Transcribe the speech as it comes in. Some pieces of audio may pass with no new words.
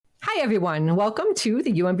Hi, everyone. Welcome to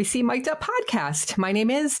the UMBC Mic'd Up podcast. My name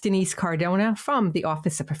is Denise Cardona from the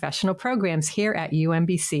Office of Professional Programs here at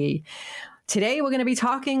UMBC. Today, we're going to be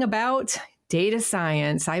talking about data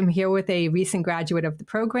science. I'm here with a recent graduate of the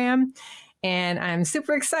program, and I'm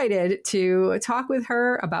super excited to talk with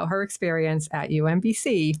her about her experience at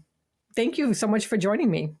UMBC. Thank you so much for joining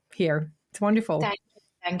me here. It's wonderful.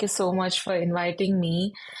 Thank you so much for inviting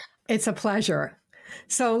me. It's a pleasure.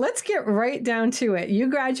 So let's get right down to it. You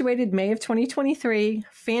graduated May of 2023.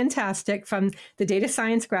 Fantastic, from the Data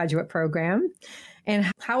Science Graduate Program. And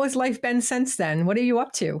how has life been since then? What are you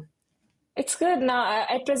up to? It's good. Now,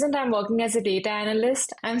 at present, I'm working as a data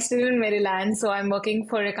analyst. I'm still in Maryland, so I'm working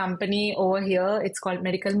for a company over here. It's called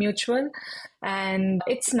Medical Mutual. And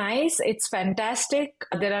it's nice. It's fantastic.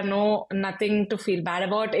 There are nothing to feel bad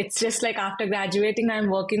about. It's just like after graduating, I'm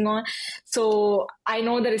working on. So I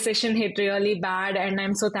know the recession hit really bad, and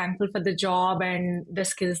I'm so thankful for the job and the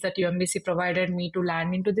skills that UMBC provided me to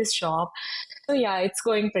land into this job. So yeah, it's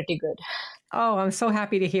going pretty good. Oh, I'm so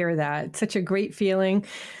happy to hear that. It's such a great feeling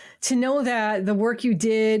to know that the work you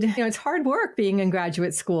did, it's hard work being in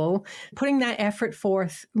graduate school. Putting that effort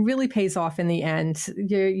forth really pays off in the end.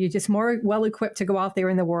 You're just more well equipped to go out there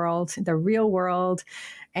in the world, the real world,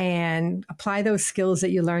 and apply those skills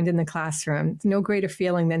that you learned in the classroom. No greater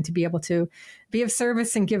feeling than to be able to be of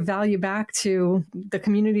service and give value back to the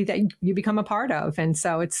community that you become a part of. And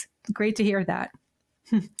so it's great to hear that.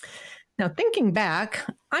 Now, thinking back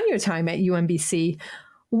on your time at UMBC,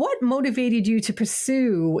 what motivated you to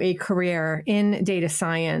pursue a career in data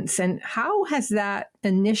science, and how has that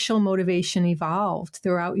initial motivation evolved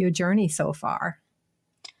throughout your journey so far?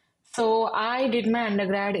 So I did my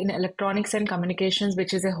undergrad in electronics and communications,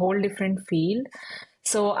 which is a whole different field.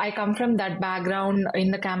 So I come from that background.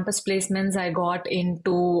 In the campus placements, I got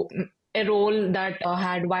into a role that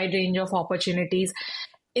had wide range of opportunities.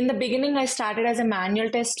 In the beginning, I started as a manual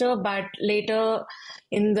tester, but later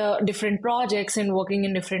in the different projects and working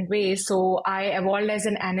in different ways. So I evolved as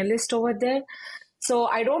an analyst over there. So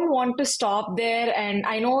I don't want to stop there. And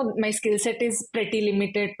I know my skill set is pretty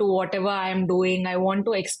limited to whatever I am doing. I want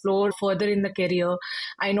to explore further in the career.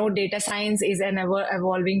 I know data science is an ever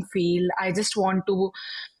evolving field. I just want to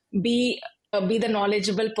be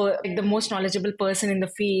the most knowledgeable person in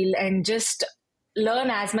the field and just learn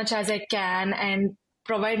as much as I can and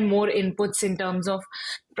provide more inputs in terms of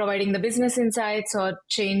providing the business insights or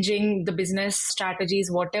changing the business strategies,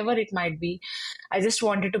 whatever it might be. I just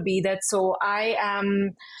wanted to be that. So I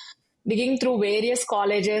am digging through various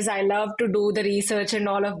colleges. I love to do the research and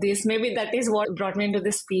all of this. Maybe that is what brought me into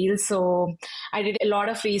this field. So I did a lot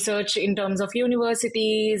of research in terms of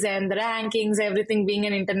universities and the rankings, everything. Being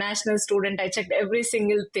an international student, I checked every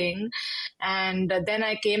single thing. And then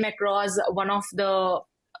I came across one of the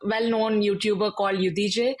well-known YouTuber called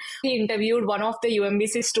UDJ. He interviewed one of the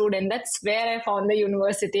UMBC students. That's where I found the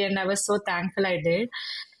university, and I was so thankful I did.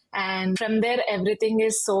 And from there, everything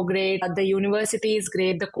is so great. The university is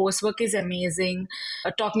great. The coursework is amazing.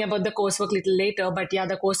 Talking about the coursework a little later, but yeah,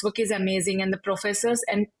 the coursework is amazing, and the professors.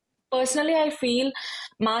 And personally, I feel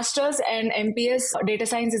Masters and MPS, data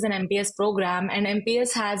science is an MPS program, and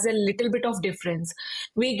MPS has a little bit of difference.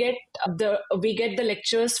 We get the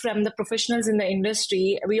lectures from the professionals in the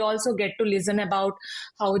industry. We also get to listen about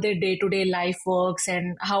how their day-to-day life works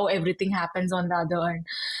and how everything happens on the other end.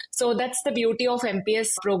 So that's the beauty of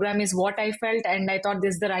MPS program, is what I felt, and I thought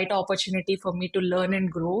this is the right opportunity for me to learn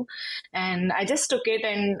and grow. And I just took it,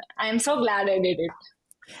 and I'm so glad I did it.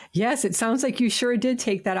 Yes, it sounds like you sure did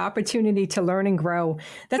take that opportunity to learn and grow.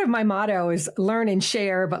 That of my motto is learn and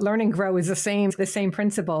share, but learn and grow is the same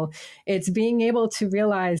principle. It's being able to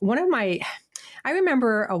realize I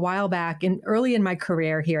remember a while back early in my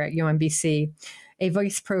career here at UMBC, a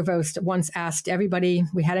vice provost once asked everybody,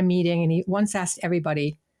 we had a meeting, and he once asked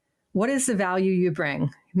everybody, what is the value you bring?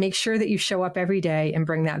 Make sure that you show up every day and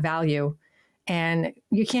bring that value, and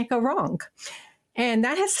you can't go wrong. And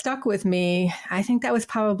that has stuck with me. I think that was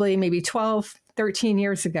probably maybe 12, 13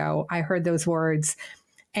 years ago. I heard those words,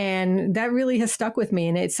 and that really has stuck with me.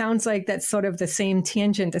 And it sounds like that's sort of the same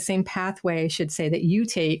tangent, the same pathway, I should say, that you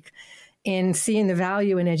take in seeing the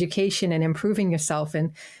value in education and improving yourself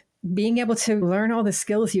and being able to learn all the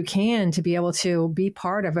skills you can to be able to be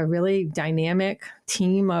part of a really dynamic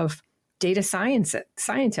team of data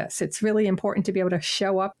scientists. It's really important to be able to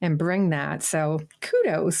show up and bring that. So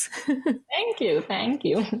kudos. Thank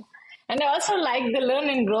you. And I also like the learn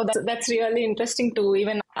and grow. That's really interesting too.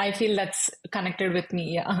 Even I feel that's connected with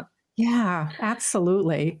me. Yeah. Yeah,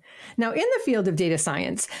 absolutely. Now, in the field of data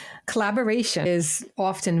science, collaboration is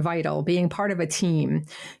often vital, being part of a team.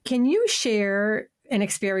 Can you share an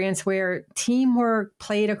experience where teamwork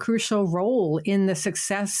played a crucial role in the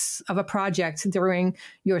success of a project during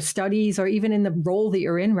your studies or even in the role that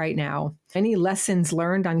you're in right now? Any lessons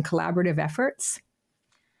learned on collaborative efforts?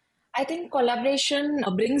 I think collaboration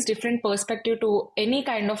brings different perspective to any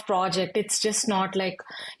kind of project. It's just not like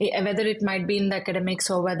whether it might be in the academics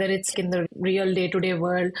or whether it's in the real day-to-day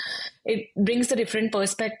world. It brings a different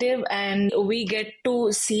perspective and we get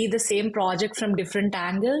to see the same project from different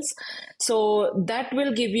angles. So that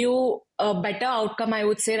will give you a better outcome, I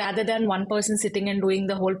would say, rather than one person sitting and doing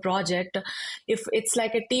the whole project. If it's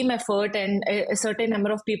like a team effort and a certain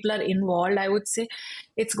number of people are involved, I would say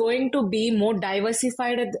it's going to be more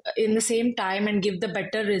diversified in the same time and give the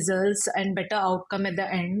better results and better outcome at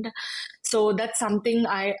the end. So that's something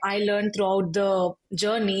I learned throughout the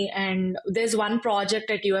journey. And there's one project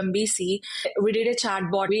at UMBC. We did a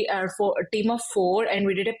chatbot. We are for a team of 4 and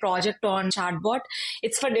we did a project on chatbot.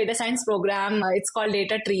 It's for data science program. It's called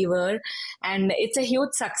Data Triever and it's a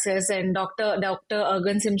huge success. And Dr.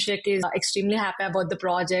 Ergun Simchik is extremely happy about the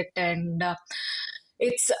project and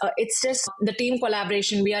it's just the team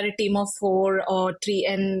collaboration. We are a team of 4 or 3,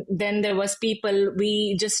 and then there was people.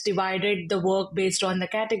 We just divided the work based on the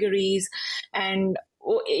categories, and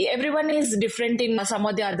everyone is different in some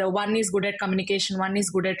or the other. One is good at communication, one is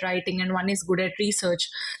good at writing, and one is good at research.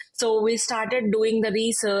 So we started doing the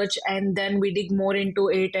research and then we dig more into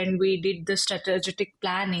it and we did the strategic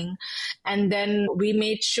planning. And then we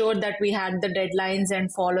made sure that we had the deadlines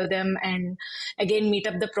and follow them and again meet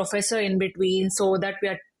up the professor in between so that we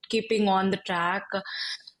are keeping on the track.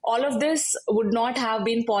 All of this would not have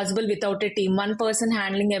been possible without a team. One person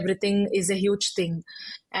handling everything is a huge thing.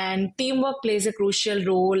 And teamwork plays a crucial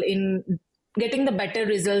role in getting the better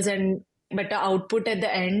results and better output at the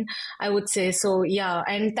end, I would say. So, yeah.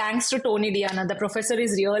 And thanks to Tony Diana, the professor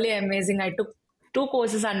is really amazing. I took 2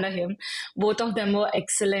 courses under him. Both of them were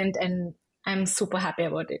excellent and I'm super happy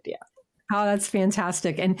about it. Yeah. Oh, that's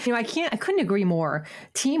fantastic. And I couldn't agree more.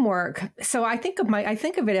 Teamwork. So I think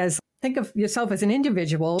of yourself as an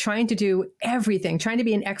individual trying to do everything, trying to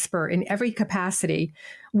be an expert in every capacity.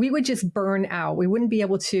 We would just burn out. We wouldn't be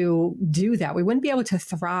able to do that. We wouldn't be able to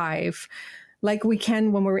thrive like we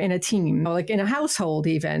can when we're in a team, like in a household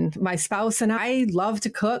even. My spouse and I love to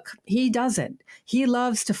cook. He doesn't. He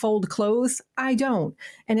loves to fold clothes. I don't.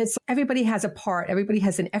 And it's everybody has a part. Everybody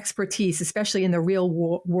has an expertise, especially in the real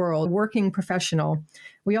world, working professional.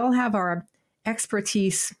 We all have our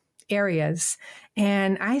expertise areas.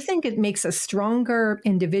 And I think it makes a stronger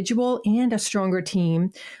individual and a stronger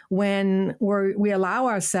team when we allow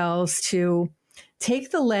ourselves to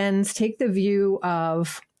take the view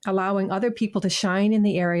of allowing other people to shine in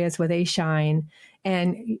the areas where they shine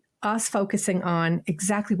and us focusing on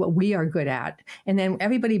exactly what we are good at. And then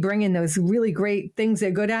everybody bringing those really great things they're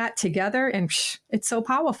good at together. And it's so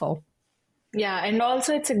powerful. Yeah, and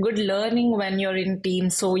also it's a good learning when you're in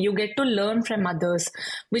teams. So you get to learn from others,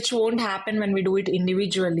 which won't happen when we do it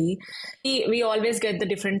individually. We always get the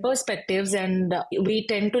different perspectives and we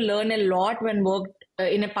tend to learn a lot when worked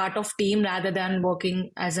in a part of team rather than working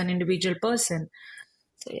as an individual person.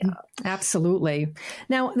 So, yeah. Absolutely.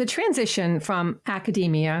 Now, the transition from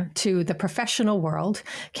academia to the professional world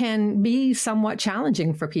can be somewhat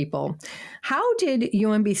challenging for people. How did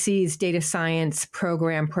UMBC's data science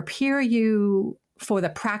program prepare you for the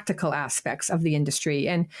practical aspects of the industry?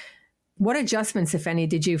 And what adjustments, if any,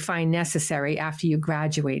 did you find necessary after you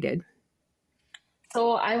graduated?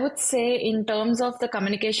 So I would say in terms of the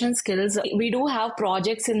communication skills, we do have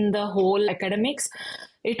projects in the whole academics.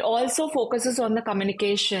 It also focuses on the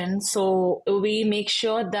communication. So we make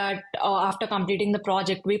sure that after completing the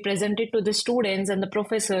project, we present it to the students and the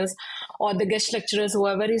professors or the guest lecturers,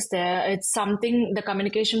 whoever is there. It's something the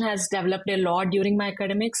communication has developed a lot during my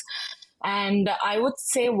academics. And I would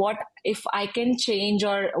say what if I can change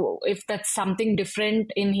or if that's something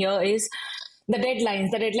different in here is the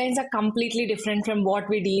deadlines. The deadlines are completely different from what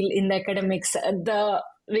we deal in the academics. The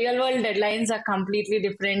real world deadlines are completely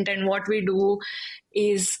different and what we do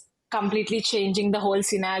is completely changing the whole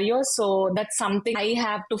scenario. So that's something I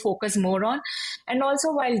have to focus more on. And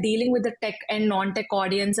also while dealing with the tech and non-tech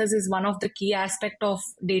audiences is one of the key aspects of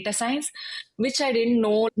data science, which I didn't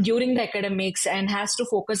know during the academics and has to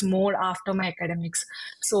focus more after my academics.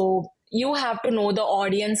 So you have to know the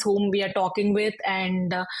audience whom we are talking with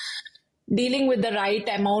and dealing with the right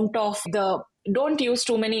amount of don't use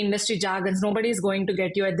too many industry jargons. Nobody is going to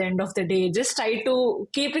get you at the end of the day. Just try to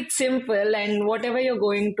keep it simple and whatever you're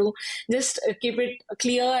going to, just keep it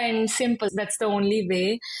clear and simple. That's the only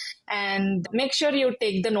way. and make sure you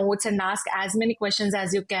take the notes and ask as many questions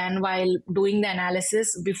as you can while doing the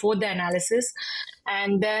analysis, before the analysis,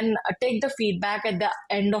 and then take the feedback at the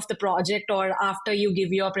end of the project or after you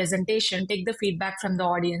give your presentation. Take the feedback from the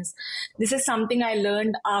audience. This is something I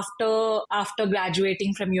learned after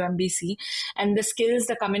graduating from UMBC, and the skills,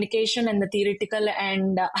 the communication and the theoretical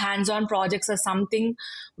and hands-on projects are something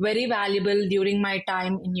very valuable during my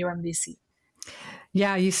time in UMBC.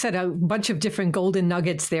 Yeah, you said a bunch of different golden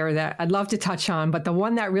nuggets there that I'd love to touch on, but the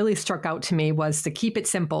one that really struck out to me was to keep it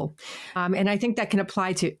simple. And I think that can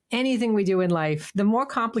apply to anything we do in life. The more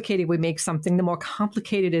complicated we make something, the more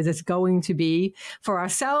complicated it is going to be for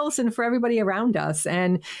ourselves and for everybody around us.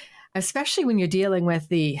 And especially when you're dealing with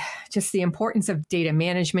the importance of data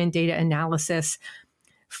management, data analysis,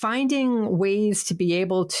 finding ways to be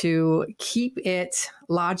able to keep it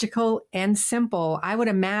logical and simple, I would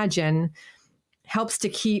imagine, helps to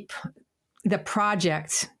keep the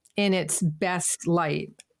project in its best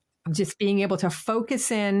light. Just being able to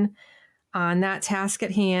focus in on that task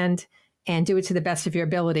at hand and do it to the best of your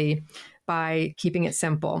ability by keeping it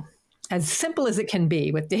simple as it can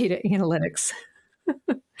be with data analytics.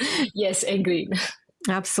 Yes, agreed.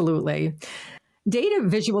 Absolutely. Data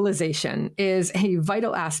visualization is a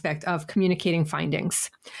vital aspect of communicating findings.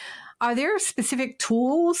 Are there specific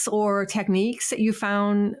tools or techniques that you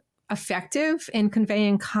found effective in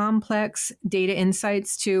conveying complex data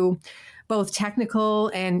insights to both technical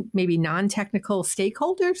and maybe non-technical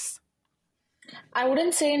stakeholders? I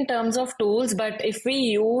wouldn't say in terms of tools, but if we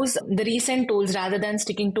use the recent tools rather than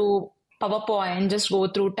sticking to PowerPoint, just go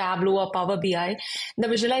through Tableau or Power BI, the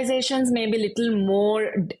visualizations may be a little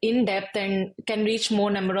more in depth and can reach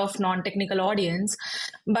more number of non-technical audience.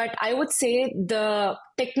 But I would say the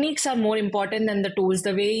techniques are more important than the tools.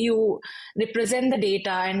 The way you represent the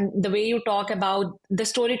data and the way you talk about the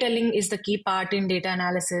storytelling is the key part in data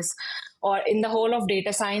analysis, or in the whole of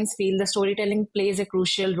data science field. The storytelling plays a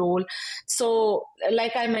crucial role. So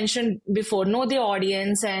like I mentioned before, know the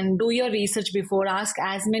audience and do your research before, ask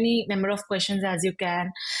as many number of questions as you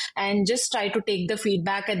can, and just try to take the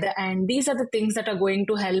feedback at the end. These are the things that are going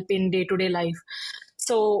to help in day-to-day life.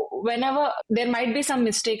 So whenever there might be some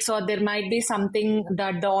mistakes or there might be something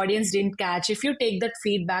that the audience didn't catch, if you take that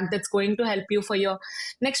feedback, that's going to help you for your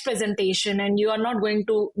next presentation and you are not going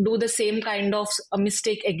to do the same kind of a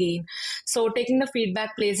mistake again. So taking the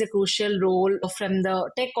feedback plays a crucial role from the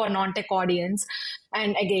tech or non-tech audience.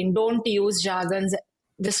 And again, don't use jargons.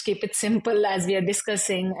 Just keep it simple as we are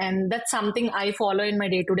discussing. And that's something I follow in my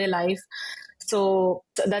day-to-day life. So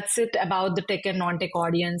that's it about the tech and non-tech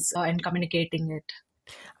audience and communicating it.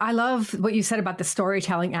 I love what you said about the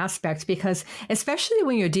storytelling aspect, because especially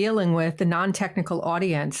when you're dealing with the non-technical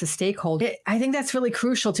audience, the stakeholder, I think that's really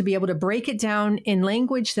crucial to be able to break it down in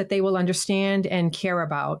language that they will understand and care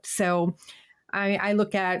about. So I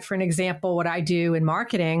look at, for an example, what I do in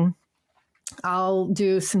marketing. I'll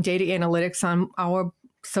do some data analytics on our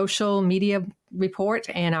social media report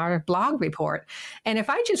and our blog report. And if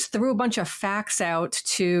I just threw a bunch of facts out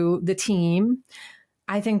to the team,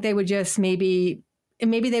 I think they would just maybe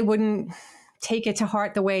they wouldn't take it to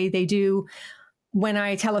heart the way they do when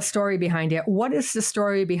I tell a story behind it. What is the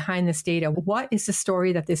story behind this data? What is the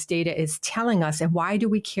story that this data is telling us, and why do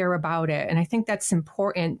we care about it? And I think that's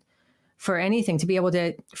important for anything, to be able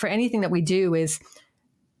to, for anything that we do, is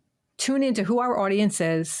tune into who our audience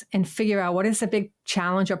is and figure out what is the big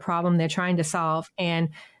challenge or problem they're trying to solve, and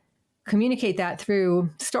communicate that through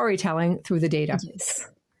storytelling, through the data. Yes.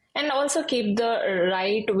 And also keep the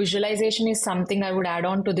right visualization is something I would add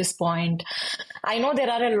on to this point. I know there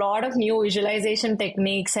are a lot of new visualization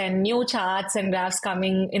techniques and new charts and graphs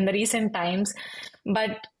coming in the recent times,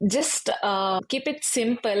 but just keep it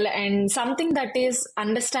simple and something that is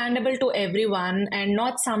understandable to everyone, and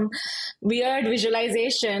not some weird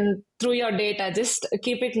visualization through your data. Just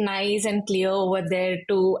keep it nice and clear over there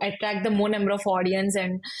to attract the more number of audience,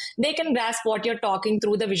 and they can grasp what you're talking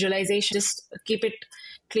through the visualization. Just keep it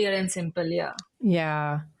clear and simple.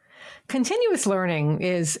 Yeah. Continuous learning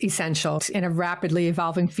is essential in a rapidly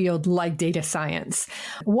evolving field like data science.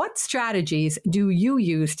 What strategies do you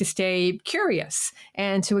use to stay curious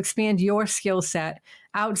and to expand your skill set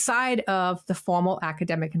outside of the formal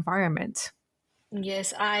academic environment?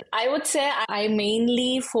 Yes, I would say I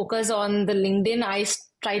mainly focus on the LinkedIn. I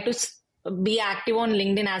try to be active on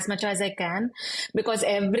LinkedIn as much as I can, because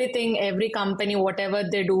every company, whatever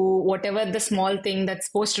they do, whatever the small thing that's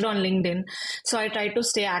posted on LinkedIn. So I try to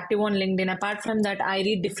stay active on LinkedIn. Apart from that, I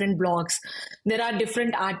read different blogs. There are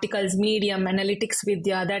different articles, Medium, Analytics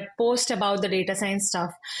Vidya, that post about the data science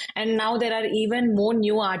stuff. And now there are even more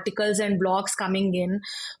new articles and blogs coming in,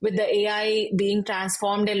 with the AI being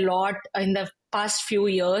transformed a lot in the past few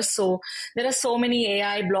years. So there are so many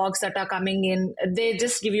AI blogs that are coming in. They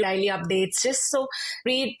just give you daily updates. Just so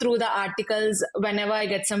read through the articles whenever I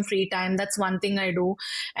get some free time. That's one thing I do.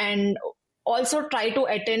 And also try to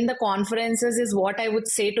attend the conferences is what I would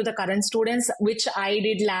say to the current students, which I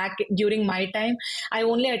did lack during my time. I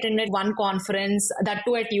only attended one conference, that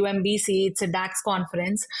too at UMBC. It's a DAX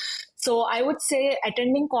conference. So I would say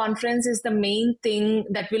attending conference is the main thing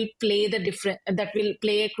that will play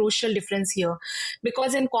a crucial difference here.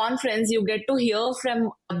 Because in conference, you get to hear from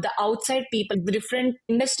the outside people, the different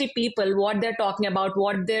industry people, what they're talking about,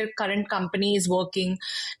 what their current company is working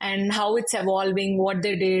and how it's evolving, what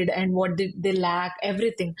they did and what did they lack,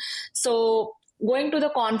 everything. So going to the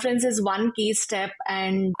conference is one key step,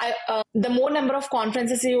 and the more number of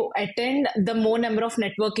conferences you attend, the more number of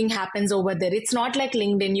networking happens over there. It's not like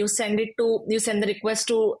LinkedIn. You send the request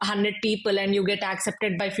to 100 people and you get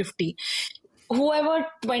accepted by 50. Whoever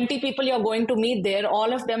 20 people you're going to meet there,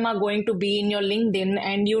 all of them are going to be in your LinkedIn,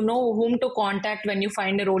 and you know whom to contact when you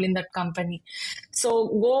find a role in that company. So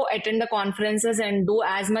go attend the conferences and do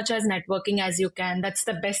as much as networking as you can. That's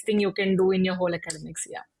the best thing you can do in your whole academics.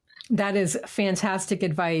 Yeah. That is fantastic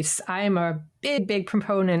advice. I am a big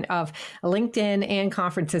proponent of LinkedIn and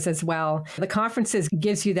conferences as well. The conferences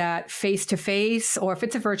gives you that face-to-face, or if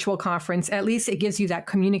it's a virtual conference, at least it gives you that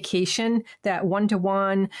communication, that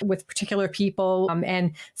one-to-one with particular people.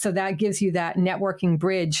 And so that gives you that networking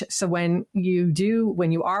bridge. So when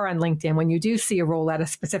you are on LinkedIn, when you do see a role at a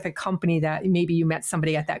specific company that maybe you met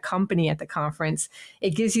somebody at that company at the conference,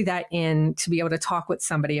 it gives you that in to be able to talk with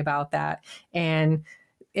somebody about that. And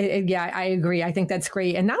yeah, I agree. I think that's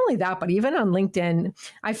great. And not only that, but even on LinkedIn,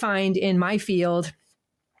 I find in my field,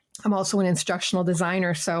 I'm also an instructional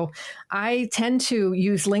designer. So I tend to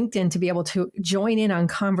use LinkedIn to be able to join in on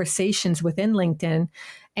conversations within LinkedIn.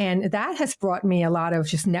 And that has brought me a lot of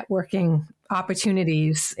just networking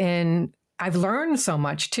opportunities. And I've learned so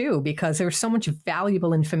much too, because there's so much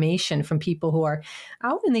valuable information from people who are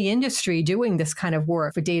out in the industry doing this kind of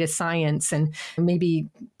work for data science, and maybe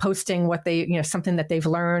posting what something that they've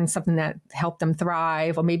learned, something that helped them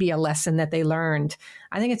thrive, or maybe a lesson that they learned.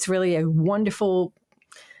 I think it's really a wonderful,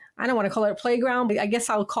 I don't want to call it a playground, but I guess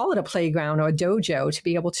I'll call it a playground or a dojo to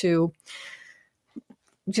be able to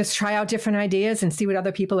just try out different ideas and see what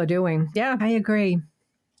other people are doing. Yeah, I agree.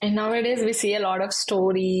 And nowadays we see a lot of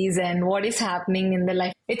stories and what is happening in the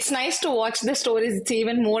life. It's nice to watch the stories. It's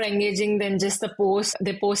even more engaging than just the post.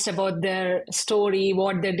 They post about their story,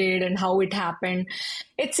 what they did and how it happened.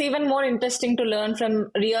 It's even more interesting to learn from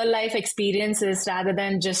real life experiences rather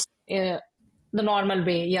than just the normal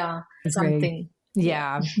way. Yeah, something.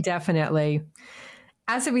 Yeah, definitely.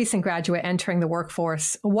 As a recent graduate entering the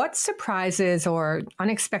workforce, what surprises or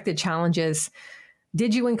unexpected challenges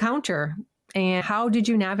did you encounter? And how did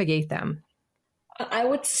you navigate them? I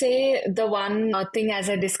would say the one thing, as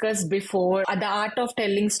I discussed before, the art of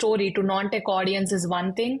telling story to non-tech audience is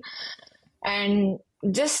one thing. And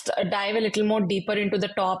just dive a little more deeper into the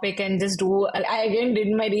topic and just I again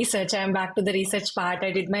did my research. I'm back to the research part.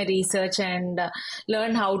 I did my research and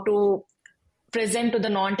learn how to present to the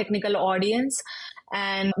non-technical audience,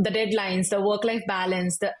 and the deadlines, the work-life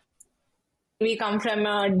balance, we come from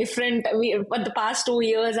for the past 2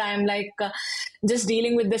 years, I'm just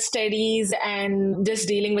dealing with the studies and just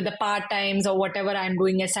dealing with the part-times or whatever I'm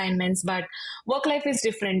doing assignments. But work life is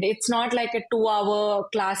different. It's not like a 2-hour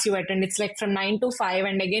class you attend. It's like from 9 to 5.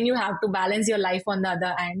 And again, you have to balance your life on the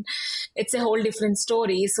other end. It's a whole different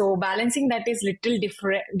story. So balancing that is little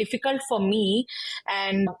difficult for me.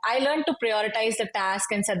 And I learned to prioritize the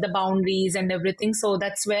task and set the boundaries and everything. So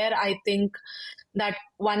that's where I think that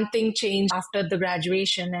one thing changed after the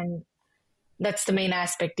graduation, and that's the main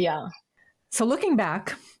aspect. Yeah. So looking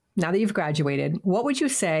back, now that you've graduated, what would you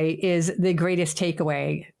say is the greatest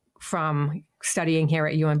takeaway from studying here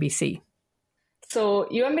at UMBC? So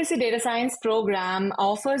UMBC Data Science program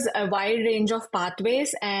offers a wide range of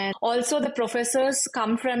pathways, and also the professors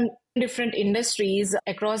come from different industries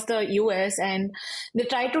across the US, and they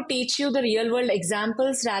try to teach you the real world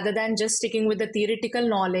examples rather than just sticking with the theoretical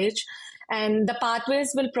knowledge. And the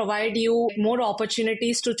pathways will provide you more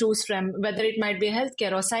opportunities to choose from, whether it might be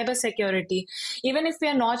healthcare or cybersecurity. Even if we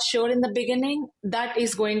are not sure in the beginning, that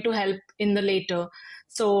is going to help in the later.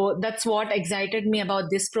 So that's what excited me about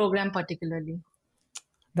this program particularly.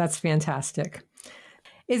 That's fantastic.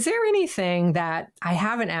 Is there anything that I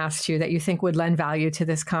haven't asked you that you think would lend value to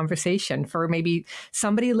this conversation for maybe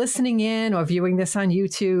somebody listening in or viewing this on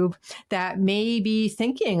YouTube that may be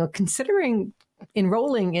thinking or considering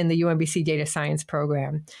enrolling in the UMBC data science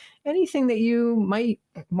program? Anything that you might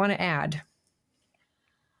want to add?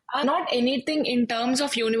 Not anything in terms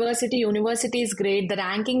of university. University is great. The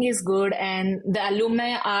ranking is good, and the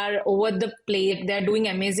alumni are over the plate. They're doing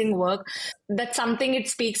amazing work. That's something, it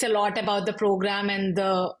speaks a lot about the program and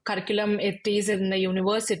the curriculum it is in the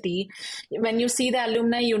university. When you see the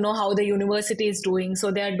alumni, you know how the university is doing.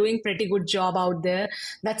 So they are doing pretty good job out there.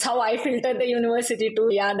 That's how I filter the university too.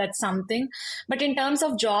 Yeah, that's something. But in terms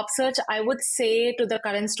of job search, I would say to the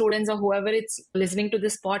current students or whoever is listening to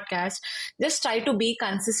this podcast, just try to be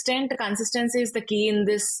consistent. Consistency is the key in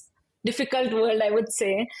this difficult world, I would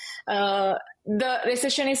say. The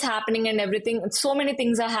recession is happening and everything. So many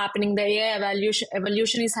things are happening. The AI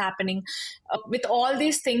evolution is happening. With all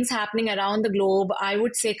these things happening around the globe, I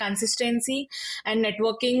would say consistency and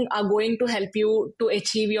networking are going to help you to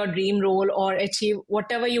achieve your dream role or achieve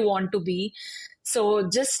whatever you want to be. So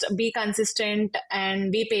just be consistent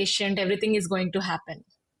and be patient. Everything is going to happen.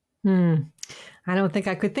 I don't think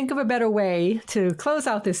I could think of a better way to close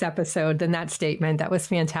out this episode than that statement. That was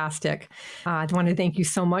fantastic. I want to thank you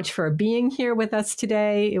so much for being here with us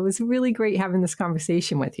today. It was really great having this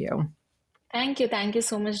conversation with you. Thank you. Thank you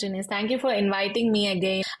so much, Denise. Thank you for inviting me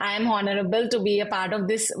again. I am honorable to be a part of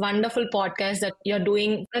this wonderful podcast that you're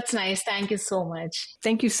doing. That's nice. Thank you so much.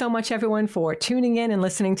 Thank you so much, everyone, for tuning in and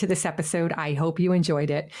listening to this episode. I hope you enjoyed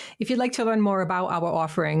it. If you'd like to learn more about our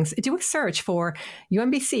offerings, do a search for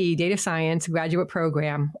UMBC Data Science Graduate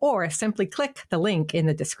Program or simply click the link in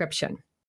the description.